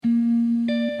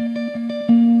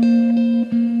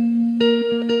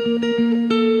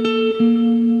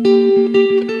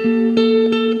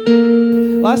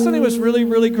last Sunday was really,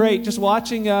 really great. Just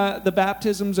watching the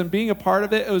baptisms and being a part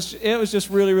of it. It was just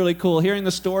really, really cool. Hearing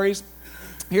the stories,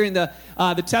 hearing the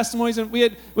testimonies. And we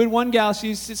had one gal,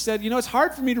 she said, it's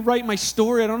hard for me to write my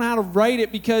story. I don't know how to write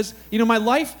it because, my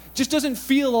life just doesn't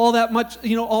feel all that much,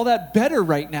 all that better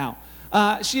right now.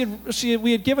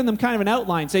 We had given them kind of an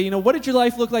outline, say, what did your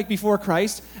life look like before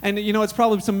Christ? And, it's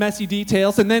probably some messy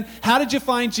details. And then how did you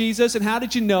find Jesus? And how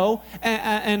did you know?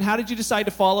 And how did you decide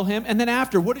to follow him? And then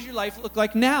after, what does your life look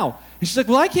like now? And she's like,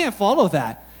 well, I can't follow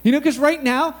that. Because right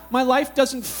now, my life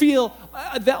doesn't feel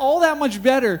all that much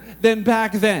better than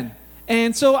back then.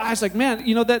 And so I was like, man,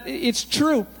 that it's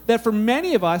true that for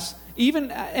many of us, even,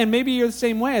 and maybe you're the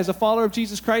same way, as a follower of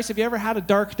Jesus Christ, have you ever had a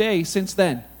dark day since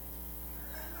then?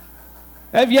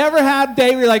 Have you ever had a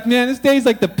day where you're like, man, this day's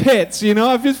like the pits,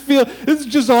 I just feel, this is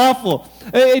just awful.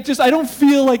 I don't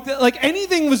feel like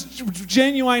anything was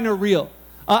genuine or real.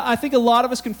 I think a lot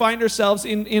of us can find ourselves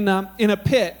in a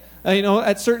pit,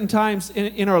 at certain times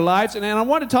in our lives. And I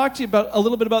want to talk to you a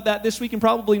little bit about that this week and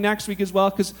probably next week as well,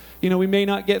 because, we may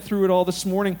not get through it all this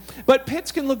morning. But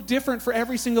pits can look different for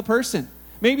every single person.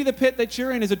 Maybe the pit that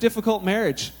you're in is a difficult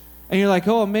marriage. And you're like,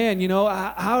 oh man,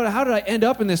 how did I end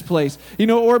up in this place?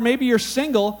 Or maybe you're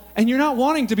single and you're not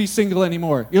wanting to be single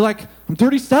anymore. You're like, I'm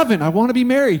 37, I want to be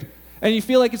married. And you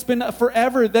feel like it's been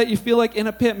forever that you feel like in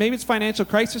a pit. Maybe it's financial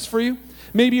crisis for you.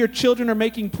 Maybe your children are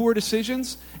making poor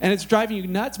decisions and it's driving you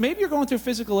nuts. Maybe you're going through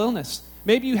physical illness.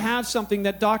 Maybe you have something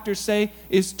that doctors say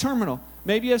is terminal.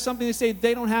 Maybe you have something they say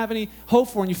they don't have any hope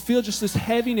for, and you feel just this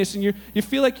heaviness and you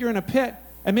feel like you're in a pit.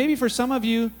 And maybe for some of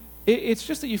you, it's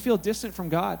just that you feel distant from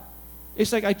God.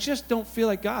 It's like, I just don't feel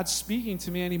like God's speaking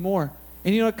to me anymore.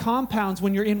 And it compounds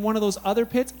when you're in one of those other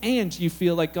pits and you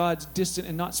feel like God's distant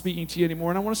and not speaking to you anymore.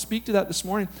 And I want to speak to that this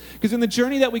morning. Because in the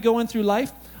journey that we go in through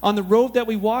life, on the road that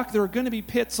we walk, there are going to be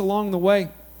pits along the way.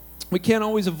 We can't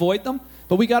always avoid them,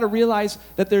 but we got to realize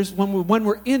that when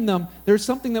we're in them, there's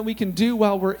something that we can do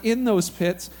while we're in those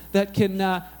pits that can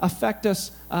affect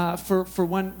us for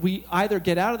when we either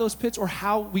get out of those pits or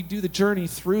how we do the journey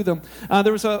through them.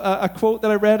 There was a quote that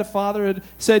I read. A father had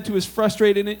said to his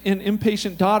frustrated and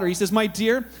impatient daughter, he says, "My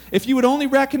dear, if you would only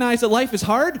recognize that life is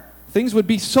hard, things would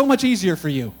be so much easier for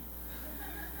you."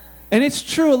 And it's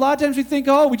true. A lot of times we think,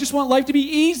 we just want life to be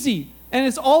easy. And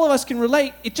as all of us can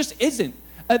relate, it just isn't.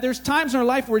 There's times in our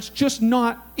life where it's just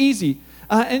not easy.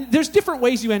 And there's different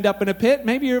ways you end up in a pit.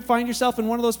 Maybe you find yourself in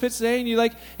one of those pits today and you're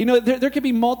like, there could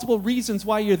be multiple reasons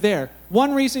why you're there.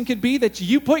 One reason could be that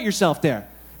you put yourself there.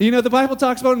 The Bible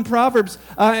talks about in Proverbs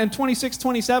in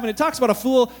 26:27, it talks about a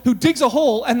fool who digs a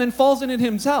hole and then falls in it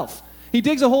himself. He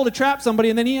digs a hole to trap somebody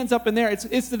and then he ends up in there.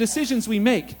 It's the decisions we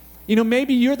make.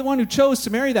 Maybe you're the one who chose to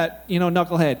marry that,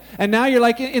 knucklehead. And now you're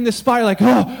like in the spire, like,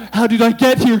 how did I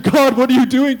get here? God, what are you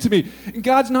doing to me? And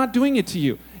God's not doing it to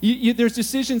you. There's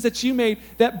decisions that you made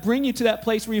that bring you to that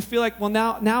place where you feel like, well,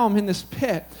 now I'm in this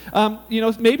pit.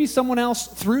 Maybe someone else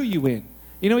threw you in.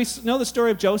 You know the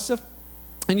story of Joseph?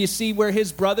 And you see where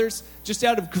his brothers, just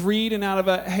out of greed and out of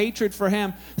a hatred for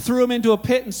him, threw him into a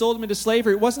pit and sold him into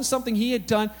slavery. It wasn't something he had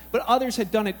done, but others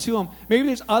had done it to him. Maybe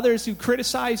there's others who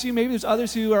criticize you. Maybe there's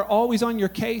others who are always on your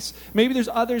case. Maybe there's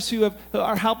others who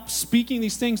are helped speaking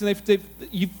these things, and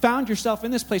you found yourself in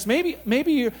this place.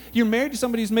 Maybe you're married to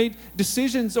somebody who's made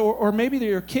decisions, or maybe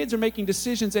your kids are making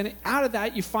decisions, and out of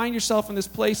that you find yourself in this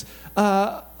place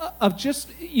of just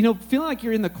feeling like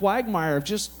you're in the quagmire of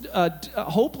just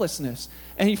hopelessness.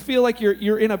 And you feel like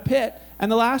you're in a pit.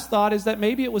 And the last thought is that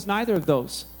maybe it was neither of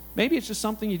those. Maybe it's just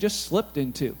something you just slipped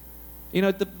into.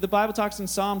 The Bible talks in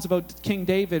Psalms about King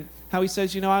David, how he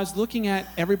says, I was looking at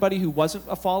everybody who wasn't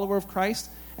a follower of Christ.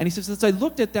 And he says, as I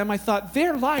looked at them, I thought,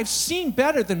 their lives seem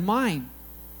better than mine.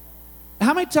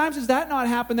 How many times has that not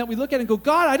happened that we look at it and go,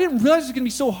 God, I didn't realize it was going to be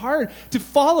so hard to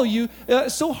follow you,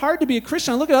 so hard to be a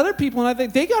Christian. I look at other people and I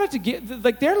think they got it to get,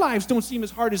 like their lives don't seem as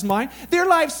hard as mine. Their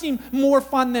lives seem more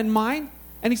fun than mine.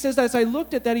 And he says, as I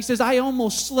looked at that, he says, I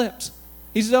almost slipped.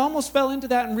 He says, I almost fell into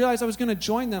that and realized I was going to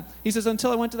join them. He says,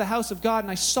 until I went to the house of God and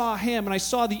I saw him and I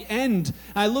saw the end.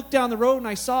 And I looked down the road and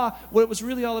I saw what it was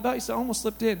really all about. He said, I almost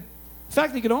slipped in. The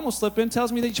fact that you could almost slip in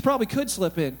tells me that you probably could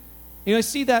slip in. I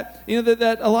see that,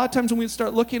 that a lot of times when we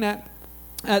start looking at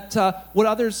what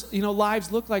others'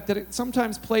 lives look like, that it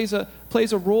sometimes plays a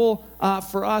role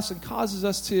for us and causes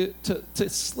us to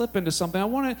slip into something. I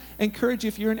want to encourage you,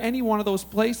 if you're in any one of those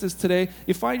places today,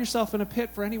 you find yourself in a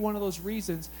pit for any one of those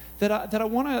reasons, that I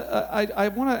want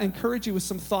to encourage you with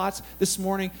some thoughts this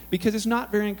morning, because it's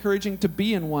not very encouraging to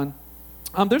be in one.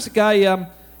 There's a guy.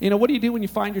 What do you do when you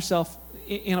find yourself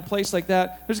in a place like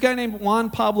that. There's a guy named Juan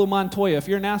Pablo Montoya. If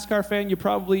you're a NASCAR fan, you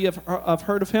probably have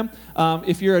heard of him.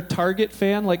 If you're a Target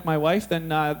fan like my wife, then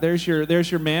there's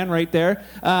your man right there.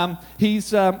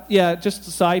 He's just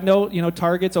a side note,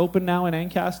 Target's open now in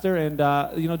Ancaster, and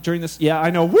during this, I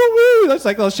know, woo woo. That's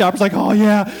like those shoppers, like, oh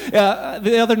yeah.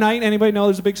 The other night, anybody know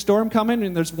there's a big storm coming,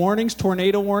 and there's warnings,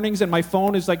 tornado warnings, and my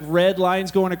phone is like red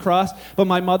lines going across. But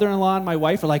my mother-in-law and my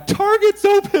wife are like, Target's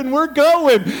open, we're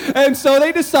going. And so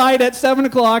they decide at 7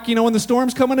 o'clock, when the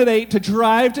storm's coming at 8, to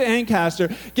drive to Ancaster,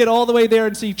 get all the way there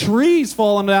and see trees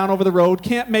falling down over the road,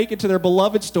 can't make it to their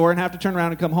beloved store and have to turn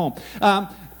around and come home.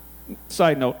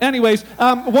 Side note. Anyways,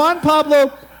 Juan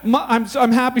Pablo,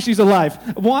 I'm happy she's alive.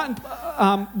 Juan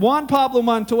Pablo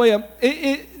Montoya,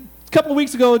 a couple of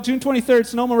weeks ago, June 23rd,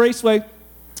 Sonoma Raceway,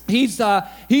 he's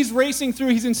racing through.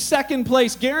 He's in second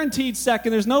place, guaranteed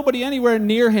second. There's nobody anywhere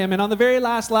near him. And on the very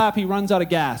last lap, he runs out of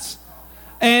gas.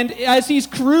 And as he's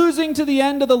cruising to the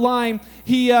end of the line,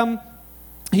 he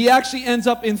actually ends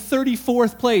up in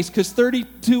 34th place because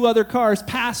 32 other cars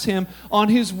pass him on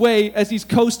his way as he's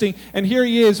coasting. And here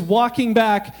he is walking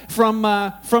back from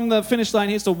the finish line.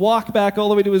 He has to walk back all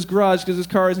the way to his garage because his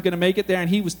car isn't going to make it there, and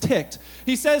he was ticked.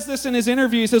 He says this in his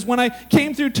interview. He says, when I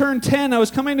came through turn 10, I was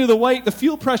coming to the white, the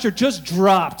fuel pressure just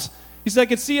dropped. He said, I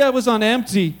could see I was on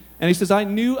empty. And he says, I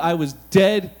knew I was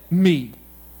dead meat.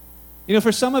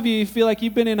 For some of you, you feel like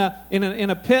you've been in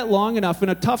a pit long enough, in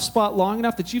a tough spot long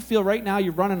enough that you feel right now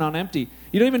you're running on empty.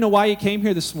 You don't even know why you came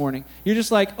here this morning. You're just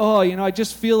like, I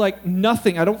just feel like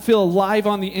nothing. I don't feel alive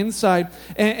on the inside.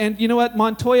 And you know what?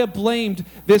 Montoya blamed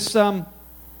this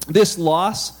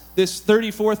loss, this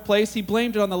 34th place. He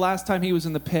blamed it on the last time he was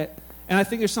in the pit. And I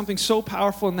think there's something so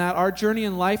powerful in that. Our journey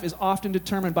in life is often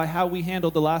determined by how we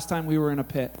handled the last time we were in a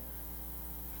pit.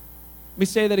 Let me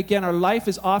say that again. Our life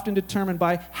is often determined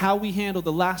by how we handled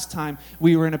the last time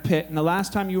we were in a pit. And the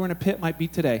last time you were in a pit might be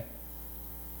today.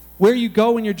 Where you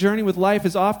go in your journey with life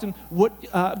is often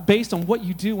based on what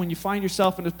you do when you find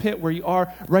yourself in a pit where you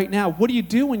are right now. What do you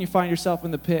do when you find yourself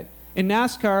in the pit? In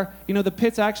NASCAR, the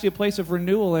pit's actually a place of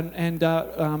renewal and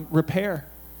repair.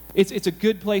 It's a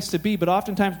good place to be, but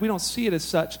oftentimes we don't see it as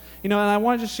such. And I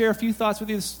wanted to share a few thoughts with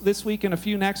you this week and a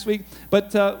few next week,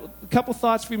 but a couple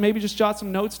thoughts for you. Maybe just jot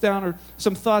some notes down or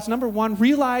some thoughts. Number one,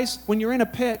 realize when you're in a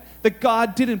pit that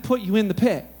God didn't put you in the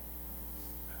pit.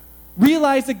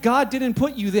 Realize that God didn't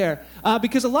put you there.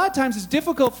 Because a lot of times it's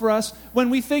difficult for us when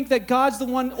we think that God's the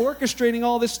one orchestrating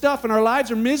all this stuff and our lives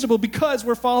are miserable because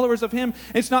we're followers of Him.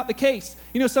 It's not the case.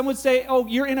 Some would say,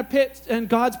 you're in a pit and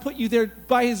God's put you there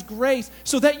by His grace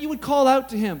so that you would call out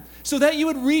to Him, so that you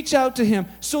would reach out to Him,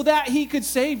 so that He could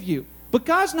save you. But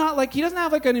God's not like, He doesn't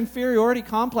have like an inferiority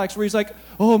complex where He's like,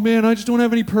 oh man, I just don't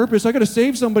have any purpose. I got to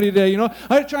save somebody today. I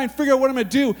got to try and figure out what I'm going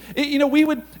to do.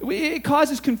 It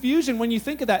causes confusion when you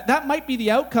think of that. That might be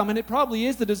the outcome, and it probably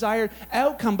is the desired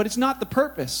outcome, but it's not the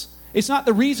purpose. It's not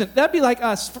the reason. That'd be like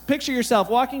us. Picture yourself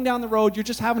walking down the road. You're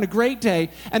just having a great day,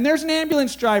 and there's an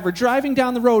ambulance driver driving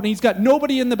down the road, and he's got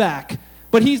nobody in the back.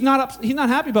 But he's not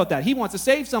happy about that. He wants to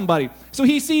save somebody. So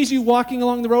he sees you walking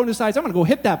along the road and decides, I'm going to go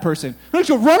hit that person. I'm going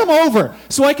to go run them over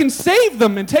so I can save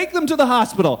them and take them to the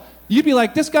hospital. You'd be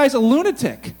like, this guy's a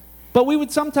lunatic. But we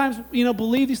would sometimes,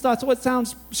 believe these thoughts. Oh, it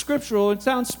sounds scriptural. It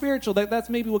sounds spiritual. That's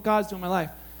maybe what God's doing in my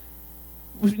life.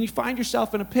 When you find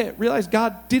yourself in a pit, realize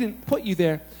God didn't put you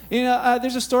there.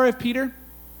 There's a story of Peter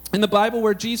in the Bible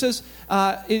where Jesus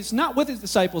is not with his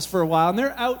disciples for a while,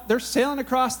 and they're sailing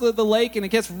across the lake, and it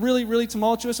gets really, really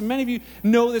tumultuous. And many of you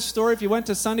know this story if you went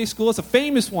to Sunday school. It's a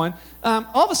famous one.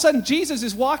 All of a sudden, Jesus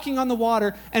is walking on the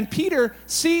water, and Peter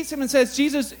sees him and says,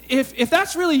 Jesus, if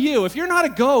that's really you, if you're not a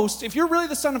ghost, if you're really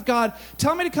the Son of God,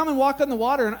 tell me to come and walk on the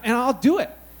water, and I'll do it.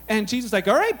 And Jesus is like,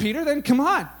 all right, Peter, then come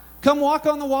on. Come walk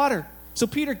on the water. So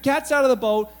Peter gets out of the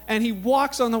boat, and he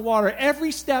walks on the water.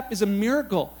 Every step is a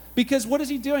miracle. Because what is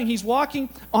he doing? He's walking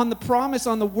on the promise,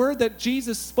 on the word that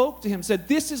Jesus spoke to him. Said,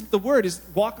 this is the word, is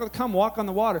come walk on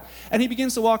the water. And he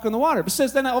begins to walk on the water. But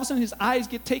says then all of a sudden his eyes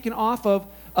get taken off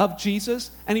of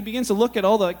Jesus, and he begins to look at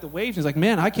all the waves. He's like,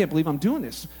 man, I can't believe I'm doing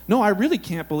this. No, I really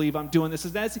can't believe I'm doing this.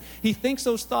 As he thinks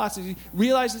those thoughts, as he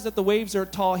realizes that the waves are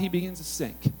tall, he begins to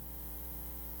sink.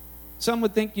 Some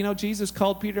would think, Jesus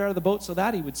called Peter out of the boat so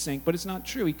that he would sink, but it's not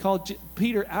true. He called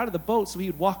Peter out of the boat so he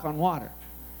would walk on water.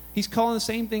 He's calling the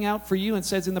same thing out for you and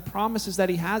says in the promises that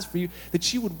he has for you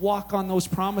that you would walk on those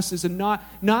promises and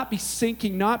not be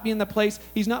sinking, not be in the place.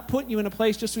 He's not putting you in a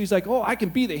place just so he's like, I can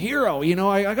be the hero.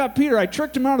 I got Peter. I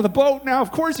tricked him out of the boat. Now,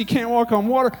 of course, he can't walk on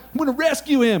water. I'm going to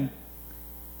rescue him.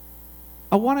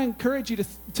 I want to encourage you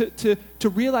to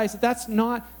realize that that's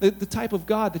not the type of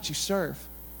God that you serve.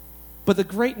 But the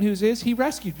great news is he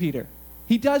rescued Peter.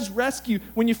 He does rescue.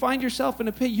 When you find yourself in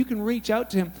a pit, you can reach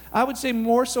out to him. I would say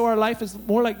more so our life is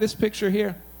more like this picture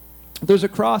here. There's a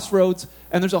crossroads,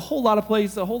 and there's a whole lot of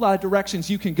places, a whole lot of directions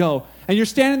you can go. And you're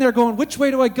standing there going, which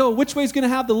way do I go? Which way is going to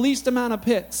have the least amount of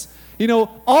pits? You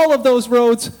know, all of those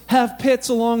roads have pits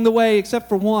along the way except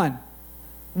for one.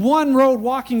 One road,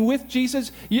 walking with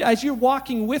Jesus, as you're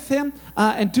walking with him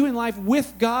and doing life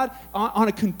with God on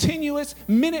a continuous,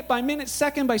 minute by minute,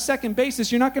 second by second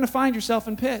basis, you're not going to find yourself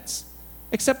in pits.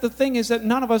 Except the thing is that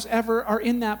none of us ever are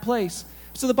in that place.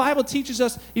 So the Bible teaches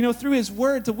us, you know, through his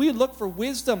word, that we would look for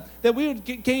wisdom, that we would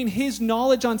gain his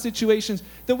knowledge on situations,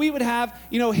 that we would have,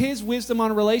 you know, his wisdom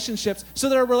on relationships so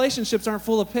that our relationships aren't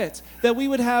full of pits, that we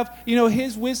would have, you know,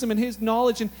 his wisdom and his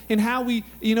knowledge in how we,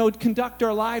 you know, conduct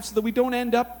our lives so that we don't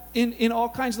end up in all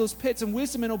kinds of those pits. And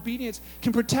wisdom and obedience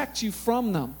can protect you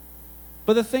from them.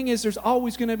 But the thing is, there's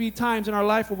always going to be times in our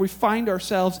life where we find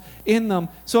ourselves in them.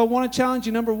 So I want to challenge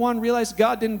you, number one, realize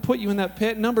God didn't put you in that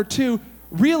pit. Number two,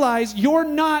 realize you're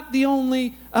not the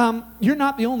only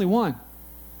one.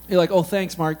 You're like, oh,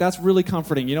 thanks, Mark. That's really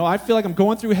comforting. You know, I feel like I'm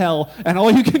going through hell, and all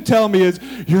you can tell me is,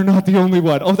 you're not the only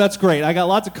one. Oh, that's great. I got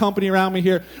lots of company around me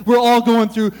here. We're all going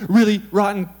through really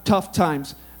rotten, tough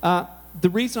times. The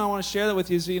reason I want to share that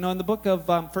with you is, you know, in the book of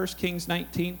 1 Kings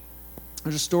 19,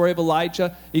 there's a story of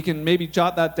Elijah. You can maybe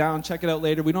jot that down, check it out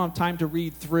later. We don't have time to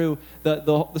read through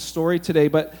the story today,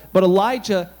 but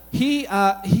Elijah,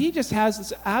 he just has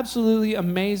this absolutely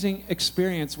amazing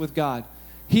experience with God.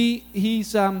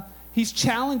 He's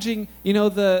challenging, you know,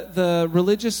 the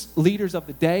religious leaders of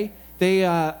the day. They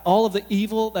all of the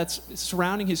evil that's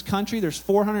surrounding his country. There's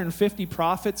 450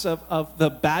 prophets of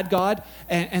the bad God,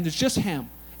 and there's just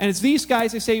him. And it's these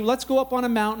guys, they say, let's go up on a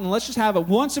mountain, let's just have it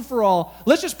once and for all.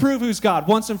 Let's just prove who's God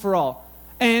once and for all.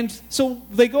 And so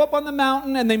they go up on the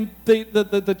mountain, and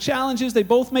the challenge is they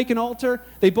both make an altar,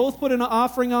 they both put an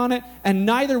offering on it, and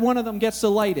neither one of them gets to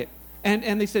light it.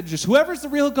 And they said, just whoever's the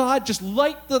real God, just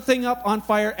light the thing up on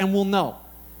fire, and we'll know.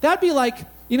 That'd be like,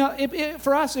 you know,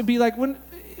 for us, it'd be like,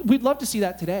 we'd love to see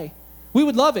that today. We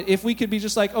would love it if we could be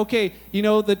just like, okay, you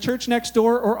know, the church next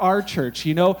door or our church,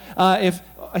 you know, if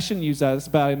I shouldn't use that. It's a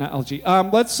bad analogy.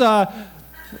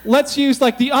 Let's use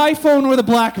like the iPhone or the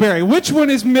BlackBerry. Which one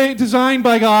is designed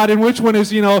by God and which one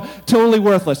is, you know, totally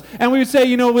worthless? And we would say,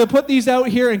 you know, we'll put these out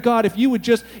here, and God, if you would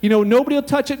just, you know, nobody will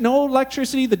touch it, no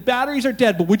electricity, the batteries are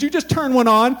dead, but would you just turn one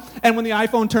on? And when the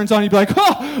iPhone turns on, you'd be like,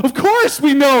 oh, of course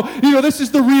we know, you know, this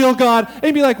is the real God. And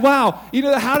you'd be like, wow, you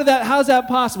know, how's that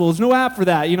possible? There's no app for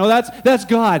that. You know, that's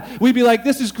God. We'd be like,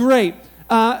 this is great.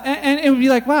 And it would be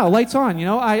like, wow, lights on, you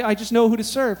know, I just know who to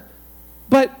serve.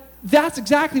 But that's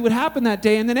exactly what happened that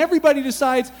day. And then everybody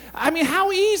decides, I mean,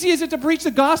 how easy is it to preach the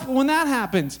gospel when that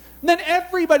happens? And then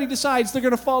everybody decides they're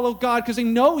going to follow God because they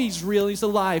know he's real, he's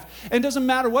alive. And it doesn't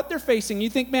matter what they're facing.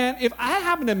 You think, man, if that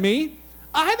happened to me,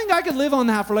 I think I could live on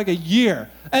that for like a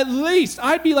year. At least.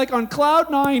 I'd be like on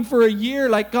cloud 9 for a year.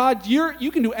 Like, God,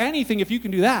 you can do anything if you can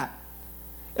do that.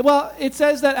 Well, it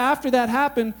says that after that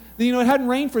happened, you know, it hadn't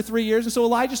rained for 3 years, and so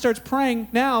Elijah starts praying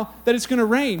now that it's going to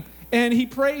rain. And he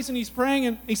prays and he's praying,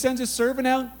 and he sends his servant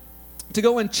out to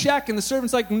go and check, and the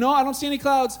servant's like, no, I don't see any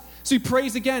clouds. So he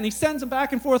prays again. He sends him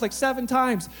back and forth like 7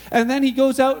 times. And then he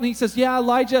goes out and he says, yeah,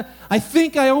 Elijah, I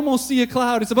think I almost see a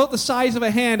cloud. It's about the size of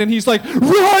a hand. And he's like,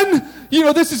 run! You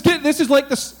know, this is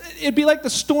like it'd be like the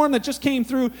storm that just came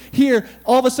through here.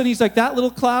 All of a sudden he's like, that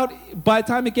little cloud, by the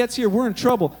time it gets here, we're in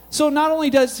trouble. So not only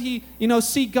does he, you know,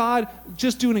 see God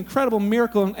just do an incredible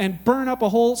miracle and burn up a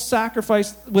whole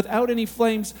sacrifice without any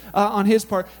flames on his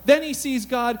part, then he sees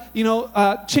God, you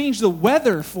know, change the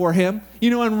weather for him, you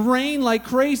know, and rain like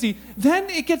crazy. Then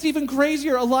it gets even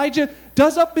crazier. Elijah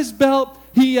does up his belt.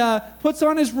 He puts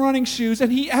on his running shoes,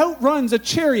 and he outruns a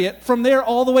chariot from there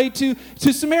all the way to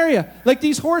Samaria. Like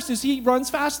these horses, he runs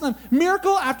faster than them.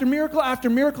 Miracle after miracle after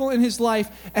miracle in his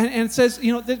life. And it says,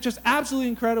 you know, they're just absolutely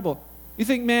incredible. You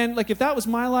think, man, like if that was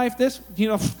my life, this, you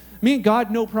know, me and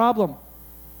God, no problem.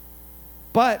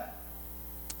 But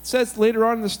it says later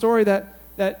on in the story that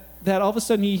all of a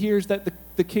sudden he hears that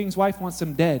the king's wife wants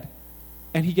him dead.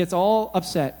 And he gets all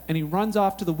upset, and he runs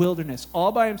off to the wilderness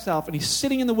all by himself, and he's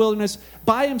sitting in the wilderness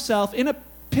by himself in a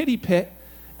pity pit.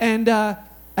 And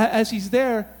as he's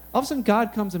there, all of a sudden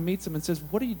God comes and meets him and says,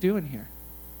 what are you doing here?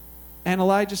 And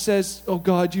Elijah says, oh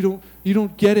God, you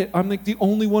don't get it. I'm like the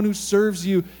only one who serves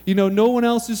you. You know, no one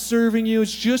else is serving you.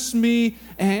 It's just me.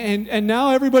 And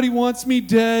now everybody wants me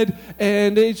dead.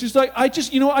 And it's just like, I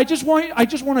just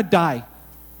want to die.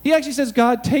 He actually says,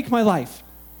 God, take my life.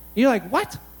 And you're like,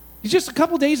 what? Just a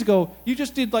couple days ago, you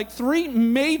just did like 3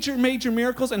 major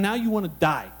miracles, and now you want to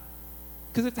die.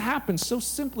 Because it happens so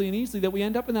simply and easily that we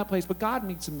end up in that place, but God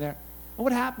meets him there. And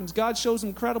what happens? God shows him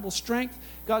incredible strength.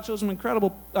 God shows him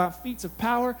incredible feats of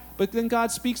power. But then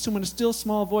God speaks to him in a still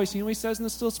small voice. You know what he says in the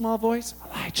still small voice?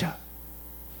 Elijah,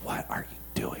 what are you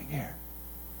doing here?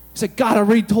 He said, God, I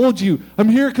already told you. I'm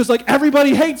here because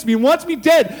everybody hates me and wants me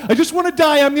dead. I just want to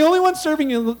die. I'm the only one serving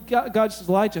you. God says,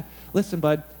 Elijah, listen,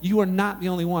 bud, you are not the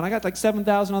only one. I got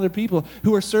 7,000 other people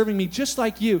who are serving me just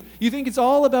like you. You think it's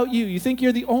all about you. You think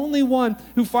you're the only one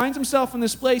who finds himself in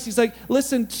this place. He's like,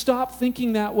 listen, stop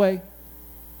thinking that way.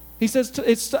 He says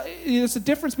it's the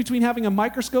difference between having a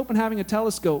microscope and having a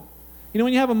telescope. You know,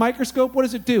 when you have a microscope, what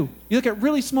does it do? You look at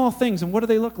really small things, and what do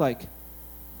they look like?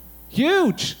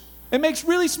 Huge. It makes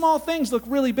really small things look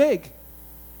really big.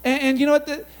 And you know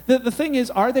what? The thing is,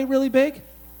 are they really big?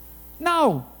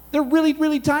 No. They're really,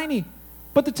 really tiny.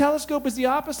 But the telescope is the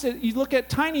opposite. You look at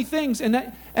tiny things and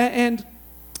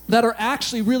that are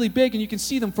actually really big, and you can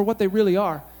see them for what they really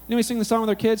are. You know, we sing the song with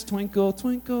our kids, Twinkle,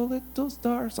 Twinkle, Little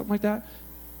Star, something like that.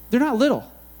 They're not little.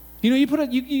 You know,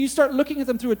 you start looking at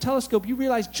them through a telescope, you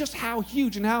realize just how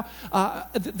huge and how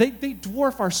they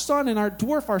dwarf our sun and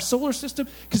dwarf our solar system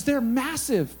because they're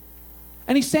massive.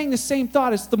 And he's saying the same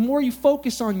thought. It's the more you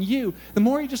focus on you, the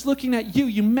more you're just looking at you,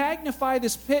 you magnify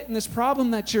this pit and this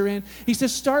problem that you're in. He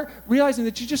says, start realizing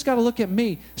that you just got to look at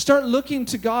me. Start looking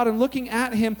to God and looking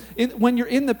at him when you're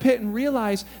in the pit and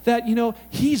realize that, you know,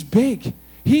 he's big.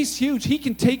 He's huge. He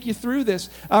can take you through this.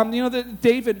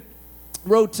 David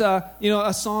wrote,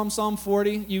 a psalm, Psalm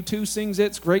 40. U2 sings it.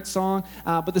 It's a great song.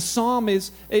 But the psalm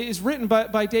is written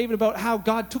by David about how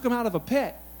God took him out of a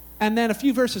pit. And then a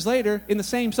few verses later, in the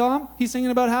same psalm, he's singing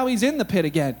about how he's in the pit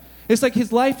again. It's like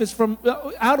his life is from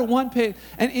out of one pit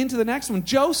and into the next one.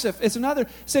 Joseph is another,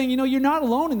 saying, you know, you're not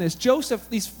alone in this. Joseph,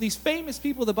 these famous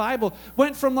people of the Bible,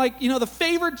 went from the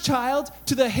favored child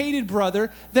to the hated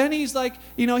brother. Then he's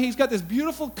he's got this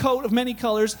beautiful coat of many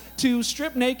colors to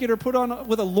strip naked or put on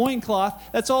with a loincloth.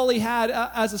 That's all he had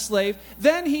as a slave.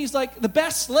 Then he's like the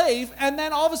best slave, and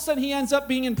then all of a sudden he ends up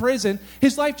being in prison.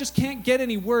 His life just can't get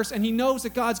any worse, and he knows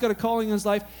that God's got a calling in his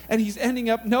life, and he's ending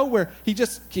up nowhere. He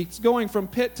just keeps going from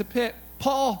pit to pit.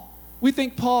 Paul, we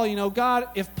think Paul, God,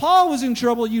 if Paul was in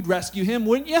trouble, you'd rescue him,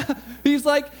 wouldn't you? He's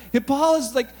if Paul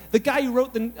is the guy who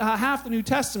wrote half the New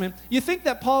Testament, you think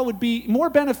that Paul would be more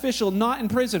beneficial not in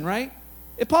prison, right?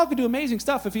 If Paul could do amazing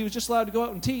stuff if he was just allowed to go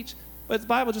out and teach. But the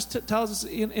Bible just tells us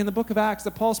in the book of Acts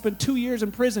that Paul spent 2 years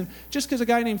in prison just because a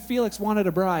guy named Felix wanted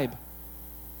a bribe.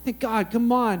 Thank God,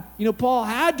 come on. Paul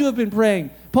had to have been praying.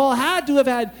 Paul had to have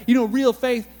had, real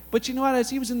faith. But you know what?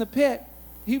 As he was in the pit,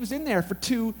 he was in there for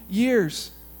 2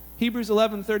 years. Hebrews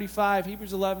 11:35.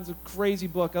 Hebrews 11 is a crazy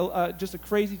book, just a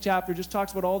crazy chapter. Just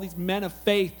talks about all these men of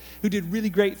faith who did really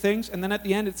great things. And then at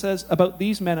the end it says about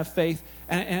these men of faith.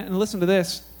 And listen to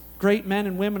this. Great men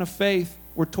and women of faith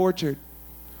were tortured.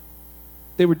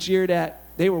 They were jeered at.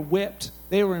 They were whipped.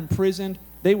 They were imprisoned.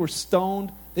 They were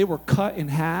stoned. They were cut in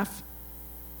half.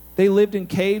 They lived in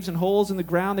caves and holes in the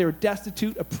ground. They were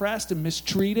destitute, oppressed, and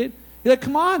mistreated. You're like,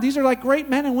 come on, these are great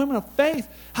men and women of faith.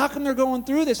 How come they're going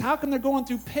through this? How come they're going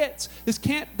through pits?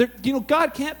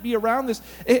 God can't be around this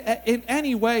in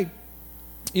any way.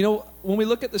 When we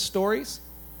look at the stories,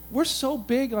 we're so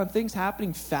big on things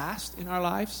happening fast in our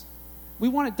lives. We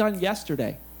want it done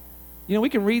yesterday. We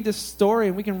can read this story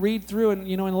and we can read through and,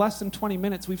 in less than 20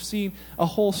 minutes, we've seen a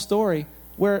whole story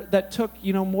that took,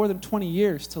 more than 20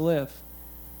 years to live.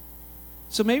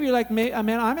 So maybe you're like, man,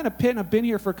 I'm in a pit and I've been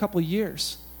here for a couple of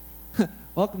years.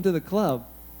 Welcome to the club.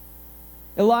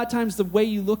 A lot of times the way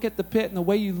you look at the pit and the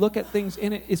way you look at things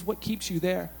in it is what keeps you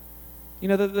there.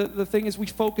 The thing is we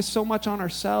focus so much on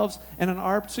ourselves and on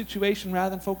our situation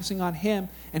rather than focusing on him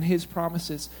and his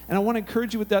promises. And I want to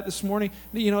encourage you with that this morning.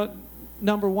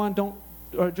 Number one,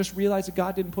 just realize that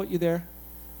God didn't put you there.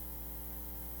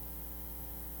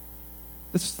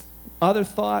 This other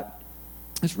thought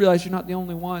is realize you're not the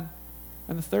only one.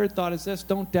 And the third thought is this: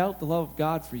 don't doubt the love of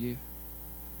God for you.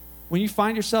 When you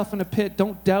find yourself in a pit,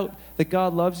 don't doubt that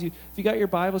God loves you. If you got your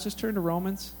Bibles, just turn to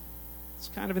Romans. It's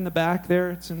kind of in the back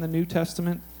there. It's in the New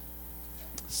Testament,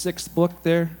 6th book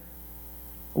there.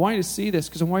 I want you to see this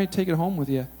because I want you to take it home with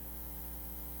you.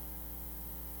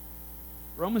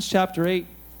 Romans chapter 8.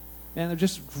 Man, they're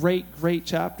just great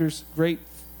chapters, great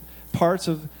parts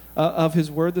of his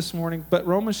word this morning. But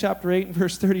Romans chapter 8 and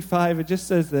verse 35, it just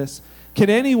says this: can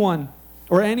anyone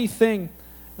or anything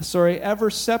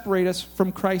ever separate us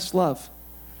from Christ's love?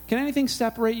 Can anything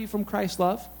separate you from Christ's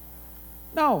love?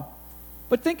 No.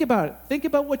 But think about it. Think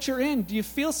about what you're in. Do you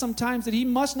feel sometimes that he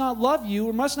must not love you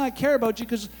or must not care about you?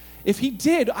 Because if he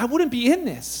did, I wouldn't be in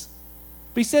this.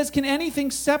 But he says, can anything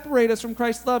separate us from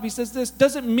Christ's love? He says this: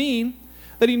 doesn't mean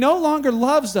that he no longer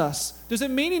loves us. Does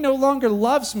it mean he no longer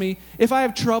loves me if I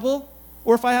have trouble,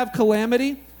 or if I have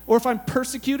calamity, or if I'm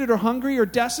persecuted or hungry or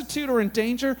destitute or in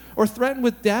danger or threatened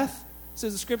with death. It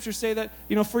says the scriptures say that,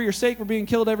 for your sake we're being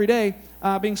killed every day,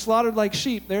 being slaughtered like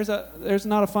sheep. There's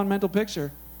not a fun mental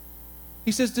picture.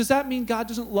 He says, does that mean God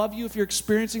doesn't love you if you're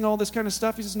experiencing all this kind of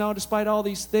stuff? He says, no, despite all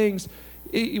these things,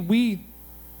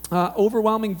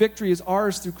 overwhelming victory is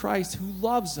ours through Christ who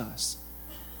loves us.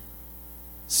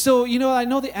 So, I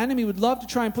know the enemy would love to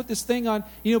try and put this thing on,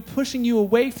 pushing you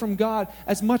away from God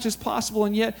as much as possible.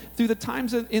 And yet, through the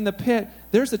times in the pit,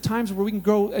 there's the times where we can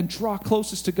grow and draw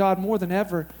closest to God more than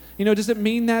ever. Does it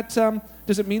mean that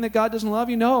God doesn't love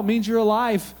you? No, it means you're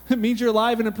alive. It means you're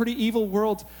alive in a pretty evil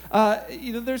world.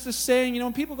 There's this saying,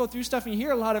 when people go through stuff, and you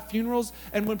hear a lot at funerals,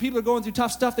 and when people are going through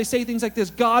tough stuff, they say things like this: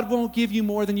 God won't give you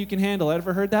more than you can handle.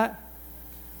 Ever heard that?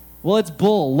 Well, it's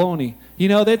baloney.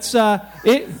 It's not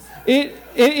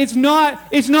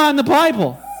in the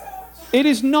Bible. It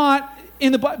is not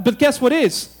in the Bible. But guess what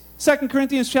is? 2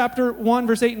 Corinthians chapter 1,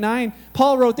 verse 8 and 9,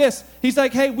 Paul wrote this. He's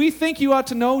like, hey, we think you ought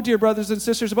to know, dear brothers and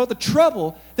sisters, about the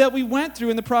trouble that we went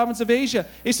through in the province of Asia.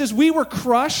 He says, we were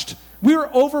crushed. We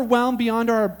were overwhelmed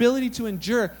beyond our ability to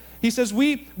endure. He says,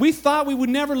 we thought we would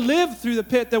never live through the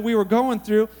pit that we were going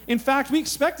through. In fact, we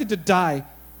expected to die.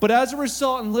 But as a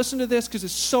result, and listen to this because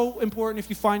it's so important if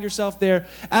you find yourself there,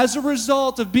 as a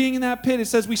result of being in that pit, it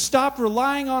says we stopped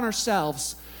relying on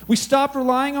ourselves. We stopped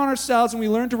relying on ourselves and we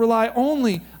learned to rely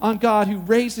only on God who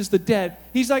raises the dead.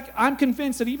 He's like, I'm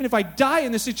convinced that even if I die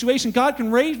in this situation, God can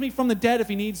raise me from the dead if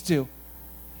he needs to.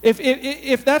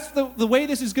 If that's the way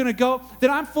this is going to go,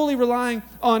 then I'm fully relying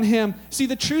on him. See,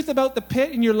 the truth about the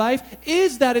pit in your life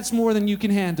is that it's more than you can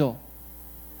handle.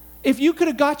 If you could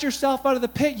have got yourself out of the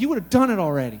pit, you would have done it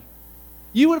already.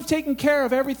 You would have taken care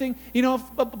of everything,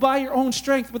 by your own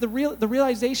strength. But the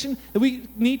realization that we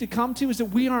need to come to is that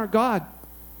we aren't God.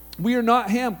 We are not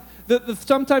him.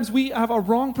 Sometimes we have a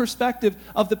wrong perspective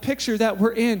of the picture that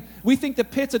we're in. We think the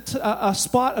pit's a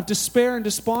spot of despair and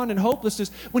despond and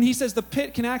hopelessness, when he says the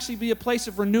pit can actually be a place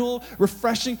of renewal,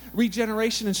 refreshing,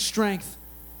 regeneration, and strength.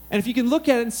 And if you can look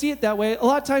at it and see it that way, a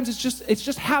lot of times it's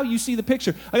just how you see the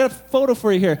picture. I got a photo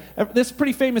for you here. This is a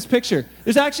pretty famous picture.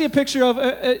 There's actually a picture of,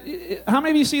 how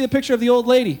many of you see the picture of the old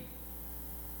lady?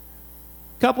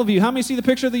 A couple of you. How many see the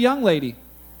picture of the young lady?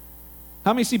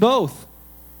 How many see both?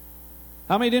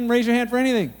 How many didn't raise your hand for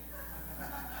anything?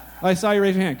 Oh, I saw you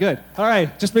raise your hand. Good. All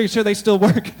right. Just making sure they still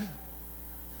work.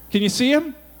 Can you see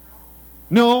them?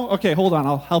 No? Okay, hold on.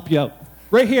 I'll help you out.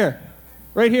 Right here.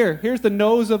 Right here. Here's the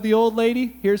nose of the old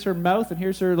lady. Here's her mouth, and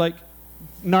here's her,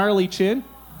 gnarly chin.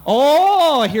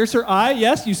 Oh, here's her eye.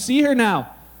 Yes, you see her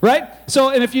now. Right? So,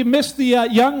 and if you missed the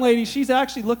young lady, she's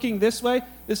actually looking this way.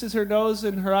 This is her nose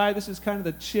and her eye. This is kind of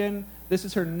the chin. This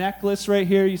is her necklace right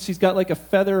here. She's got a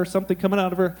feather or something coming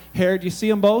out of her hair. Do you see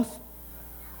them both?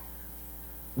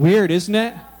 Weird, isn't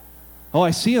it? Oh,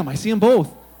 I see them. I see them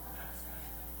both.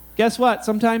 Guess what?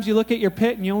 Sometimes you look at your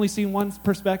pit and you only see one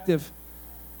perspective.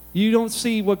 You don't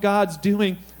see what God's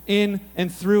doing in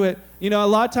and through it. A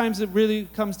lot of times it really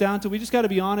comes down to, we just got to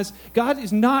be honest, God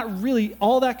is not really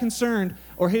all that concerned,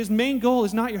 or his main goal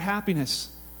is not your happiness.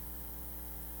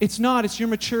 It's not. It's your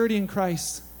maturity in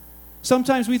Christ.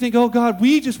 Sometimes we think, oh, God,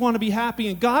 we just want to be happy.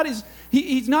 And God is,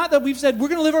 he's not that we've said, we're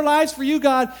going to live our lives for you,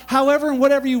 God, however and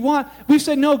whatever you want. We've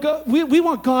said, no, God, we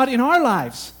want God in our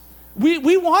lives.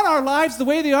 We want our lives the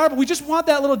way they are, but we just want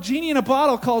that little genie in a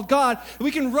bottle called God.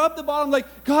 We can rub the bottom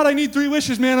God, I need 3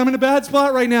 wishes, man. I'm in a bad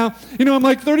spot right now. I'm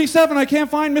 37. I can't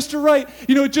find Mr. Right.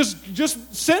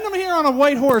 Just send him here on a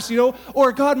white horse,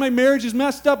 Or, God, my marriage is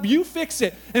messed up. You fix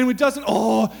it. And it doesn't,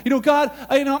 God,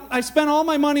 I spent all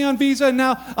my money on Visa, and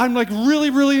now I'm really,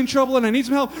 really in trouble, and I need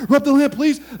some help. Rub the lamp,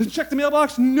 please. Check the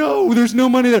mailbox. No, there's no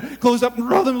money there. Close up and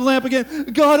rub the lamp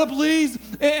again. God, please.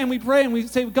 And we pray, and we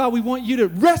say, God, we want you to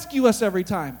rescue us every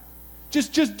time.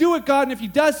 Just do it, God. And if he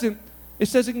doesn't, it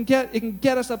says it can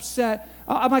get us upset.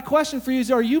 My question for you is,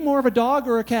 are you more of a dog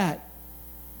or a cat?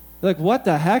 You're what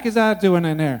the heck is that doing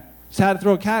in there? Just had to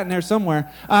throw a cat in there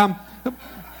somewhere.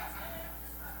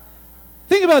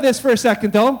 Think about this for a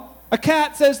second, though. A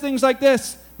cat says things like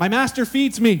this: my master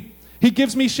feeds me. He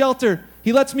gives me shelter.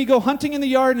 He lets me go hunting in the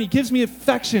yard, and he gives me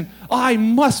affection. I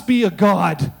must be a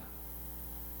god.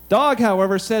 Dog,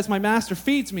 however, says my master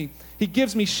feeds me. He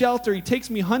gives me shelter. He takes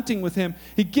me hunting with him.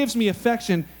 He gives me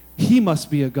affection. He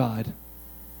must be a god.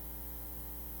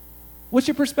 What's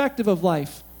your perspective of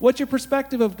life? What's your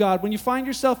perspective of God? When you find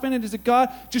yourself in it, is it, God,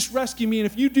 just rescue me, and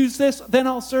if you do this, then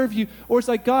I'll serve you? Or it's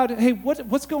like, God, hey,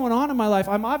 what's going on in my life?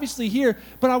 I'm obviously here,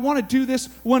 but I want to do this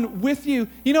one with you.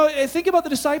 Think about the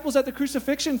disciples at the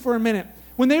crucifixion for a minute.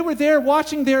 When they were there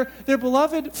watching their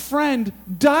beloved friend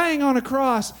dying on a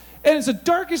cross, and it's the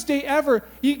darkest day ever,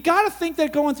 you got to think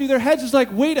that going through their heads is like,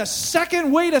 wait a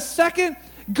second.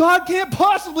 God can't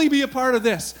possibly be a part of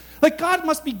this. Like, God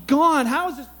must be gone. How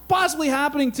is this possibly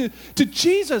happening to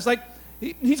Jesus? Like,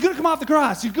 he's going to come off the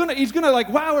cross. He's going to like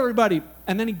wow everybody.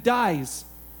 And then he dies.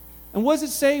 And what does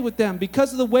it say with them?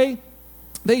 Because of the way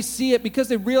they see it, because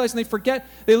they realize and they forget,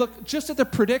 they look just at the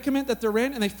predicament that they're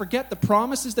in and they forget the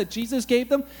promises that Jesus gave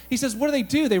them. He says, what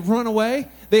do? They run away,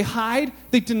 they hide,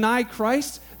 they deny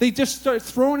Christ, they just start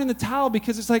throwing in the towel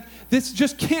because it's like, this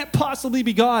just can't possibly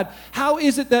be God. How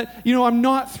is it that, I'm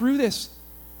not through this?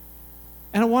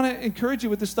 And I want to encourage you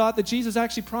with this thought that Jesus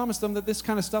actually promised them that this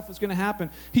kind of stuff was going to happen.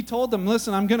 He told them,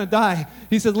 listen, I'm going to die.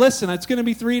 He said, listen, it's going to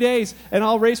be 3 days and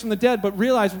I'll raise from the dead, but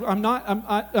realize I'm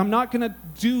not going to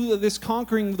do this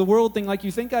conquering the world thing like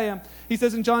you think I am. He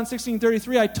says in John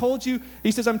 16:33, I told you,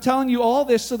 he says, I'm telling you all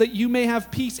this so that you may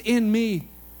have peace in me.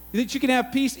 That you can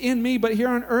have peace in me, but here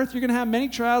on earth you're going to have many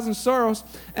trials and sorrows,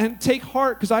 and take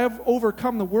heart because I have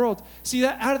overcome the world. See,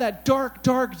 that out of that dark,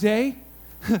 dark day,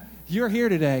 you're here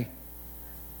today.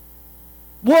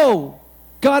 Whoa,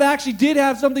 God actually did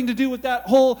have something to do with that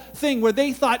whole thing where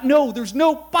they thought, no, there's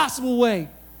no possible way.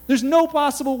 There's no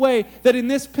possible way that in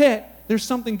this pit, there's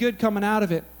something good coming out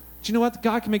of it. Do you know what?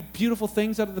 God can make beautiful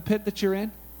things out of the pit that you're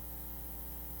in.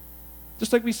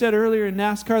 Just like we said earlier in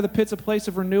NASCAR, the pit's a place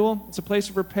of renewal. It's a place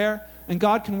of repair. And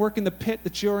God can work in the pit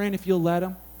that you're in if you'll let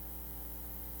him.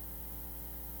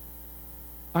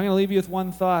 I'm going to leave you with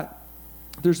one thought.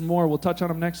 There's more. We'll touch on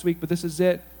them next week, but this is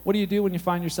it. What do you do when you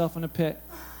find yourself in a pit?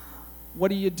 What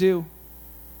do you do?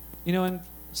 In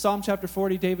Psalm chapter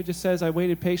 40, David just says, I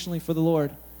waited patiently for the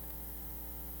Lord.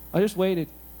 I just waited.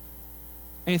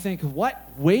 And you think, what?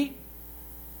 Wait?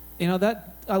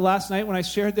 That last night when I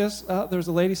shared this, there was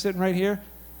a lady sitting right here.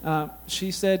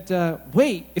 She said,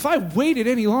 wait, if I waited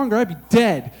any longer, I'd be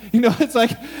dead. It's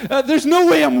like, there's no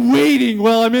way I'm waiting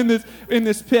while I'm in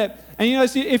this pit. And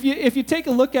see, if you take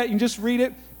a look at it and just read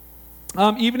it,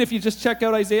 even if you just check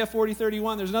out Isaiah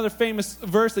 40:31, there's another famous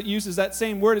verse that uses that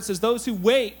same word. It says, those who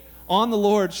wait on the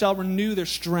Lord shall renew their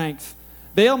strength.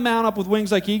 They'll mount up with wings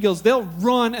like eagles. They'll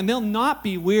run and they'll not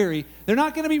be weary. They're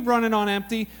not going to be running on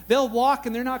empty. They'll walk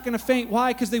and they're not going to faint.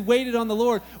 Why? Because they waited on the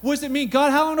Lord. What does it mean?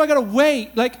 God, how long do I got to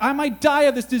wait? Like, I might die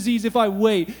of this disease if I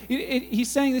wait. He's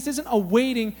saying this isn't a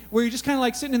waiting where you're just kind of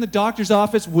like sitting in the doctor's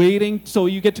office waiting so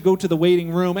you get to go to the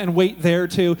waiting room and wait there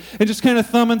too. And just kind of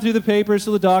thumbing through the papers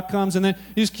till the doc comes and then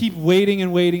you just keep waiting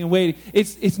and waiting and waiting.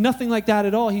 It's nothing like that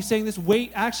at all. He's saying this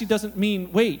wait actually doesn't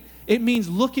mean wait. It means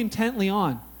look intently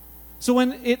on. So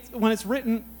when it's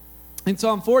written in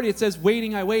Psalm 40, it says,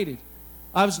 waiting, I waited.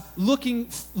 I was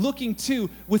looking to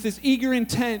with this eager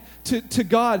intent to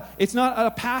God. It's not a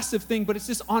passive thing, but it's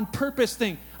this on purpose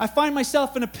thing. I find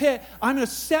myself in a pit. I'm going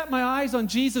to set my eyes on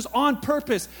Jesus on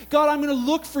purpose. God, I'm going to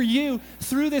look for you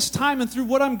through this time and through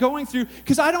what I'm going through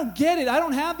because I don't get it. I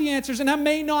don't have the answers, and I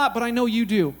may not, but I know you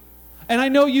do. And I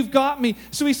know you've got me.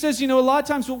 So he says, a lot of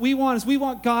times what we want is we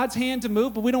want God's hand to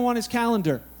move, but we don't want his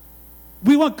calendar.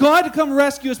 We want God to come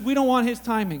rescue us. We don't want his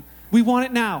timing. We want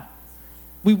it now.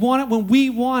 We want it when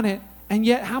we want it. And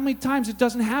yet, how many times it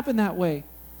doesn't happen that way?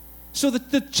 So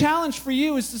the challenge for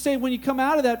you is to say when you come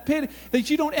out of that pit, that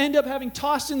you don't end up having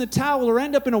tossed in the towel or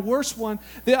end up in a worse one.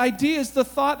 The idea is the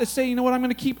thought to say, I'm going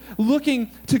to keep looking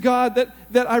to God,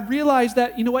 that I realize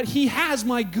that, he has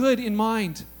my good in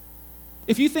mind.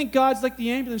 If you think God's like the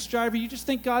ambulance driver, you just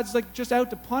think God's like just out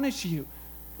to punish you.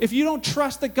 If you don't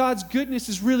trust that God's goodness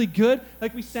is really good,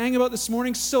 like we sang about this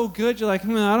morning, so good, you're like,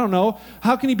 I don't know.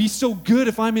 How can he be so good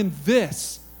if I'm in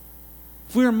this?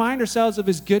 If we remind ourselves of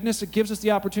his goodness, it gives us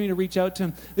the opportunity to reach out to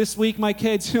him. This week, my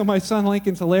kids, my son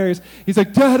Lincoln's hilarious. He's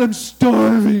like, Dad, I'm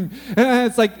starving. And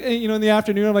it's like, in the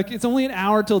afternoon, I'm like, it's only an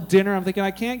hour till dinner. I'm thinking, I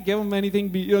can't give him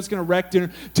anything, it's going to wreck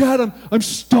dinner. Dad, I'm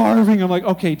starving. I'm like,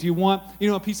 okay, do you want,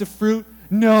 a piece of fruit?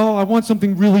 No, I want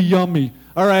something really yummy.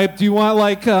 All right, do you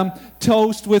want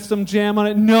toast with some jam on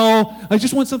it? No, I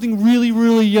just want something really,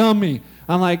 really yummy.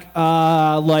 I'm like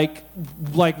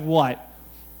what?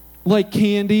 Like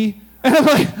candy? And I'm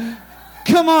like,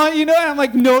 come on, and I'm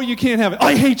like, no, you can't have it.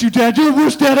 I hate you, Dad. You're the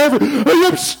worst dad ever.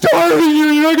 I'm starving you.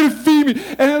 You're not going to feed me.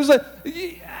 And I was like,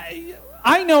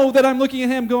 I know that I'm looking at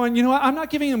him going, I'm not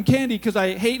giving him candy because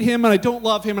I hate him and I don't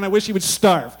love him and I wish he would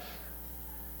starve.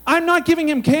 I'm not giving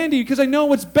him candy because I know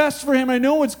what's best for him. I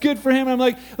know what's good for him. I'm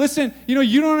like, listen,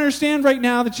 you don't understand right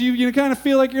now that you kind of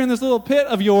feel like you're in this little pit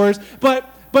of yours, but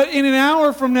in an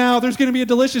hour from now, there's going to be a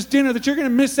delicious dinner that you're going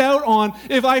to miss out on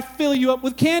if I fill you up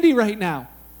with candy right now.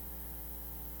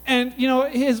 And,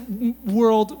 his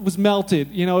world was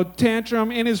melted,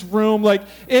 tantrum in his room. Like,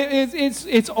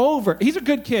 it's over. He's a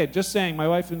good kid, just saying. My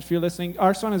wife, if you're listening,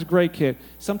 our son is a great kid.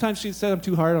 Sometimes she said I'm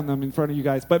too hard on them in front of you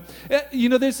guys. But,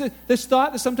 there's this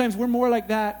thought that sometimes we're more like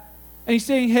that. And he's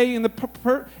saying, hey, in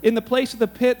the place of the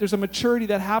pit, there's a maturity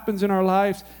that happens in our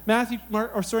lives.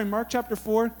 Mark chapter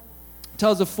 4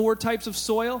 tells of 4 types of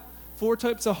soil, 4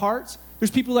 types of hearts. There's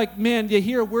people like, man, they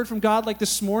hear a word from God like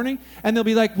this morning, and they'll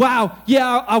be like, wow,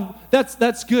 yeah,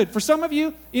 that's good. For some of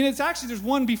you, there's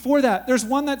one before that. There's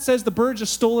one that says the bird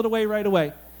just stole it away right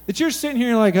away. That you're sitting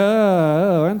here like,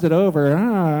 when's it over?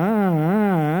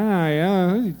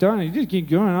 Yeah, he's done. You just keep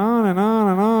going on and on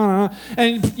and on.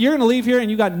 And you're going to leave here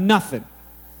and you got nothing.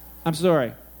 I'm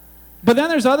sorry. But then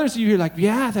there's others of you who are like,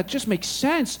 yeah, that just makes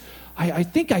sense. I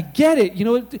think I get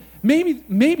it.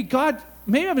 Maybe God...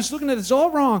 Maybe I'm just looking at this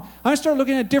all wrong. I'm going to start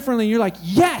looking at it differently. And you're like,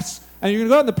 yes. And you're going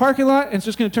to go out in the parking lot, and it's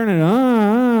just going to turn into,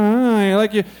 you're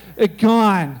like, you're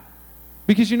gone.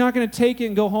 Because you're not going to take it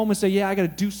and go home and say, yeah, I got to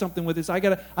do something with this. I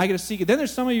got to seek it. Then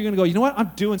there's some of you going to go, you know what?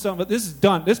 I'm doing something, but this is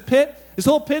done. This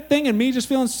whole pit thing and me just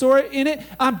feeling sorry in it,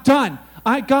 I'm done.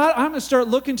 God, I'm going to start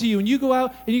looking to you. And you go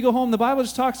out and you go home. The Bible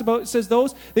just talks about, it says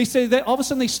they say that all of a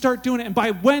sudden they start doing it. And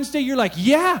by Wednesday, you're like,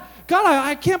 yeah, God,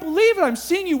 I can't believe it. I'm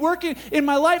seeing you working in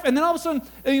my life. And then all of a sudden,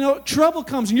 trouble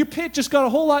comes and your pit just got a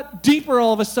whole lot deeper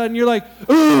all of a sudden. You're like,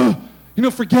 ugh,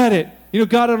 forget it.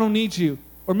 God, I don't need you.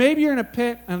 Or maybe you're in a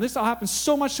pit, and this all happens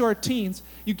so much to our teens.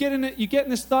 You get in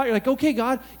this thought, you're like, okay,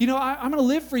 God, I'm going to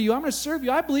live for you. I'm going to serve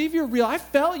you. I believe you're real. I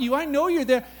felt you. I know you're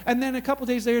there. And then a couple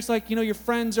days later, it's like, your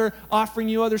friends are offering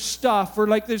you other stuff. Or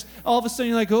like there's all of a sudden,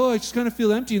 you're like, oh, I just kind of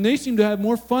feel empty. And they seem to have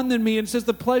more fun than me. And it says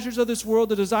the pleasures of this world,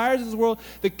 the desires of this world,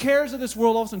 the cares of this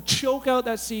world, all of a sudden choke out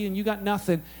that seed, and you got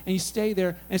nothing. And you stay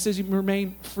there, and it says you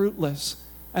remain fruitless.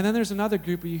 And then there's another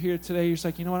group of you here today. You're just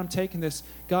like, you know what? I'm taking this.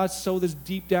 God, sow this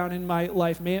deep down in my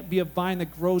life. May it be a vine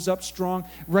that grows up strong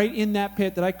right in that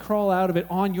pit, that I crawl out of it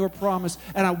on your promise,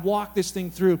 and I walk this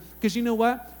thing through. Because you know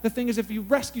what? The thing is, if you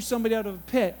rescue somebody out of a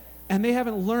pit and they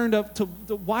haven't learned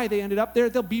why they ended up there,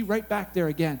 they'll be right back there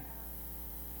again.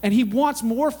 And he wants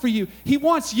more for you. He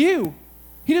wants you.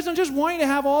 He doesn't just want you to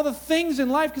have all the things in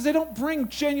life because they don't bring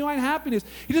genuine happiness.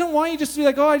 He doesn't want you just to be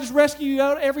like, oh, I just rescue you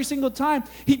out every single time.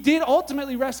 He did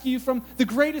ultimately rescue you from the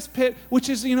greatest pit, which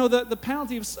is, the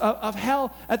penalty of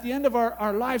hell at the end of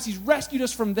our lives. He's rescued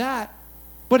us from that.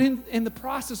 But in the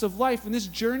process of life, in this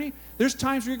journey, there's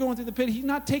times where you're going through the pit. He's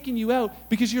not taking you out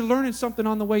because you're learning something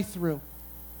on the way through.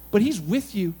 But he's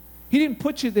with you. He didn't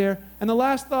put you there. And the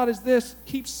last thought is this: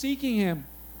 keep seeking him.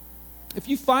 If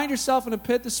you find yourself in a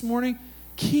pit this morning,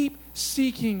 keep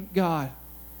seeking God.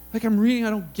 Like I'm reading, I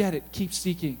don't get it. Keep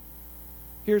seeking.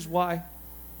 Here's why. I'm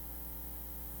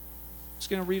just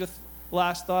going to read a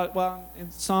last thought. Well,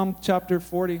 in Psalm chapter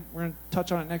 40, we're going to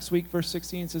touch on it next week. Verse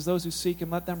 16 says, those who seek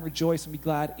him, let them rejoice and be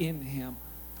glad in him.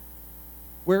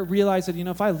 Where it realized that,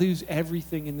 if I lose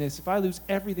everything in this, if I lose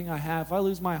everything I have, if I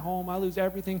lose my home, I lose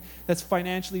everything that's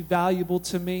financially valuable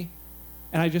to me,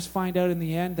 and I just find out in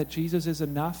the end that Jesus is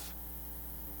enough.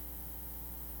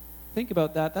 Think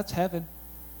about that. That's heaven.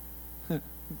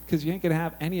 Because you ain't going to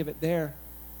have any of it there.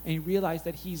 And you realize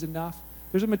that he's enough.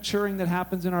 There's a maturing that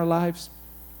happens in our lives.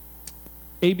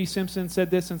 A.B. Simpson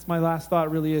said this, since my last thought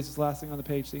really is the last thing on the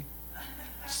page, see?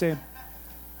 Sam.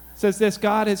 Says this,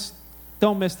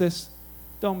 don't miss this.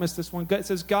 Don't miss this one. It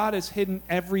says, God has hidden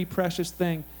every precious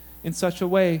thing in such a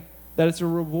way that it's a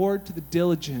reward to the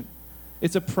diligent.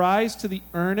 It's a prize to the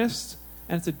earnest,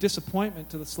 and it's a disappointment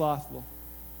to the slothful.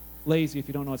 Lazy, if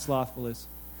you don't know what slothful is.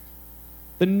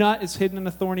 The nut is hidden in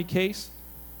a thorny case.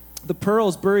 The pearl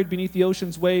is buried beneath the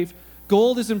ocean's wave.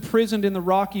 Gold is imprisoned in the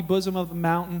rocky bosom of the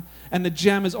mountain, and the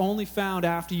gem is only found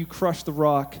after you crush the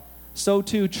rock. So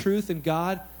too, truth and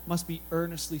God must be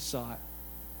earnestly sought.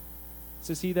 It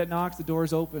says, he that knocks, the door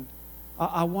is open.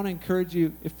 I want to encourage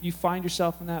you, if you find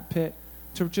yourself in that pit,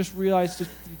 to just realize that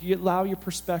you allow your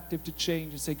perspective to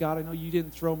change and say, God, I know you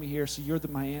didn't throw me here, so you're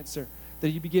my answer. That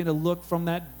you begin to look from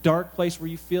that dark place where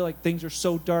you feel like things are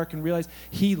so dark and realize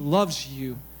he loves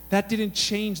you. That didn't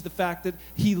change the fact that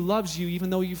he loves you even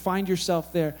though you find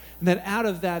yourself there. And that out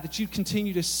of that you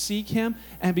continue to seek him,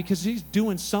 and because he's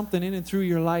doing something in and through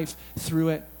your life through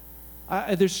it.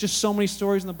 There's just so many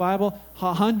stories in the Bible,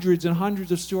 hundreds and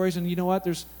hundreds of stories, and you know what?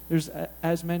 There's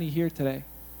as many here today.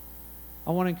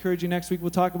 I want to encourage you next week. We'll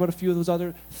talk about a few of those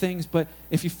other things, but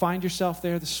if you find yourself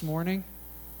there this morning,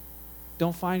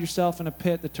 don't find yourself in a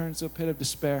pit that turns to a pit of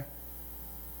despair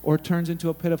or turns into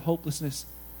a pit of hopelessness,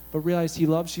 but realize he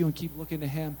loves you and keep looking to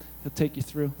him. He'll take you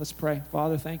through. Let's pray.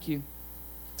 Father, thank you.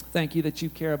 Thank you that you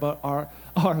care about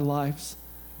our lives.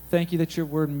 Thank you that your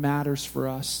word matters for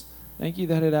us, Thank you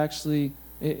that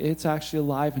it's actually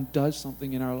alive and does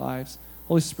something in our lives.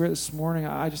 Holy Spirit, this morning,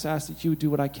 I just ask that you would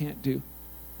do what I can't do.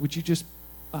 Would you just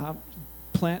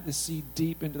plant the seed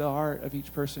deep into the heart of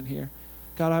each person here?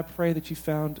 God, I pray that you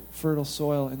found fertile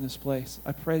soil in this place.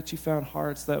 I pray that you found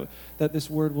hearts that this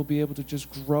word will be able to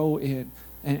just grow in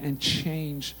and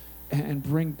change and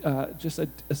bring just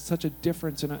such a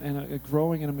difference and a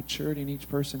growing and a maturity in each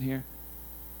person here.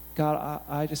 God,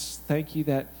 I just thank you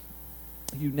that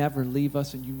you never leave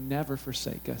us and you never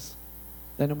forsake us.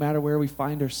 That no matter where we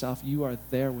find ourselves, you are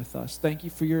there with us. Thank you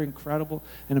for your incredible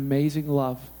and amazing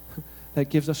love that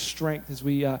gives us strength as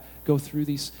we go through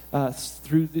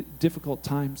through the difficult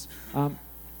times.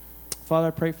 Father,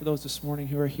 I pray for those this morning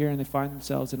who are here and they find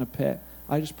themselves in a pit.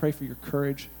 I just pray for your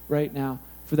courage right now,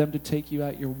 for them to take you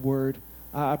at your word.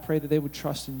 I pray that they would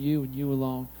trust in you and you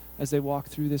alone as they walk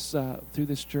through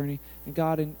this journey. And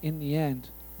God, in the end,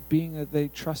 being that they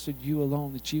trusted you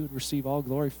alone, that you would receive all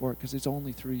glory for it because it's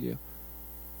only through you.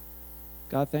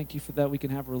 God, thank you for that we can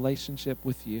have a relationship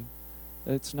with you.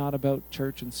 That it's not about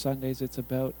church and Sundays, it's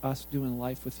about us doing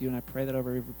life with you. And I pray that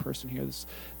over every person here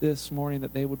this morning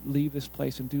that they would leave this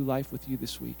place and do life with you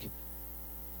this week.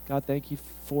 God, thank you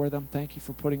for them. Thank you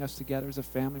for putting us together as a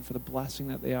family, for the blessing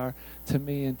that they are to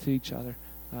me and to each other.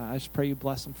 I just pray you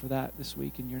bless them for that this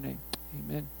week in your name.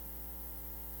 Amen.